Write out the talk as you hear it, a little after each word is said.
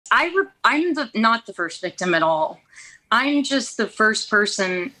I'm not the first victim at all. I'm just the first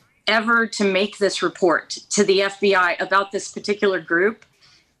person ever to make this report to the FBI about this particular group.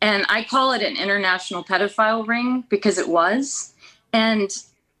 And I call it an international pedophile ring because it was. And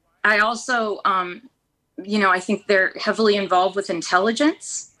I also, I think they're heavily involved with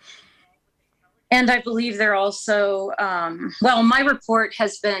intelligence. And I believe they're also, my report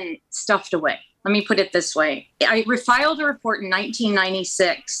has been stuffed away. Let me put it this way. I refiled a report in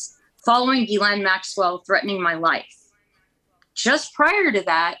 1996 following Ghislaine Maxwell threatening my life. Just prior to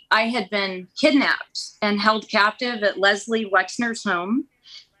that, I had been kidnapped and held captive at Leslie Wexner's home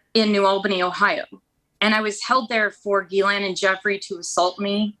in New Albany, Ohio. And I was held there for Ghislaine and Jeffrey to assault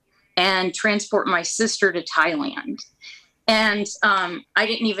me and transport my sister to Thailand. And I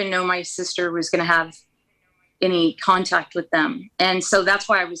didn't even know my sister was going to have any contact with them. And so that's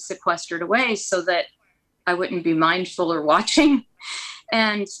why I was sequestered away, so that I wouldn't be mindful or watching.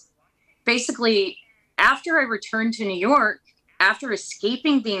 And basically, after I returned to New York, after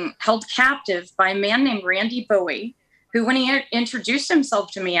escaping being held captive by a man named Randy Bowie, who, when he introduced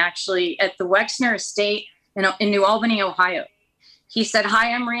himself to me, actually, at the Wexner estate in New Albany, Ohio, he said,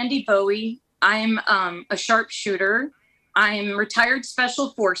 "Hi, I'm Randy Bowie. I'm a sharpshooter. I'm retired Special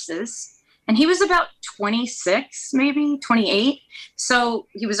Forces." And he was about 26, maybe 28. So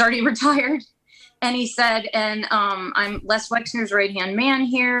he was already retired. And he said, and I'm Les Wexner's right-hand man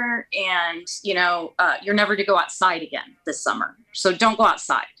here. And, you're never to go outside again this summer. So don't go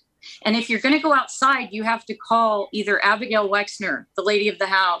outside. And if you're going to go outside, you have to call either Abigail Wexner, the lady of the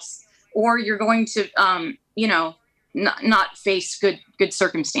house, or you're going to, not face good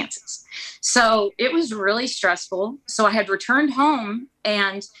circumstances. So it was really stressful. So I had returned home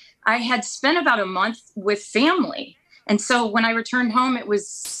and I had spent about a month with family. And so when I returned home, it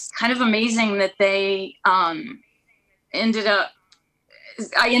was kind of amazing that they I ended up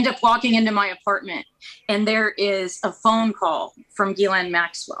walking into my apartment and there is a phone call from Ghislaine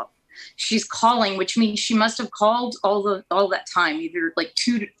Maxwell. She's calling, which means she must have called all that time, either like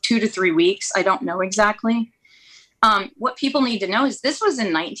two to 3 weeks. I don't know exactly. What people need to know is this was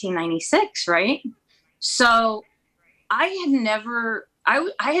in 1996, right? So I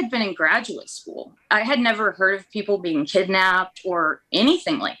had been in graduate school. I had never heard of people being kidnapped or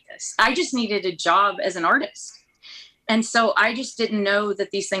anything like this. I just needed a job as an artist. And so I just didn't know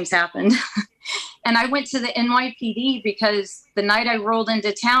that these things happened. And I went to the NYPD because the night I rolled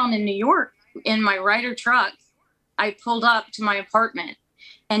into town in New York in my Ryder truck, I pulled up to my apartment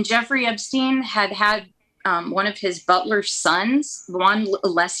and Jeffrey Epstein had one of his butler's sons, Juan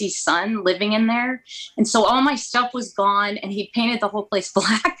Alessi's son, living in there. And so all my stuff was gone and he painted the whole place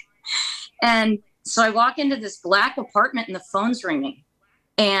black. And so I walk into this black apartment and the phone's ringing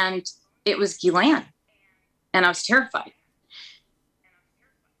and it was Ghislaine. And I was terrified.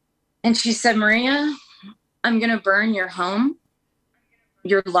 And she said, "Maria, I'm going to burn your home,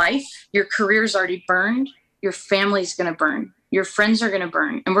 your life, your career's already burned, your family's going to burn, your friends are going to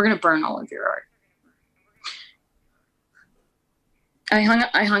burn, and we're going to burn all of your art." I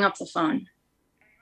hung up the phone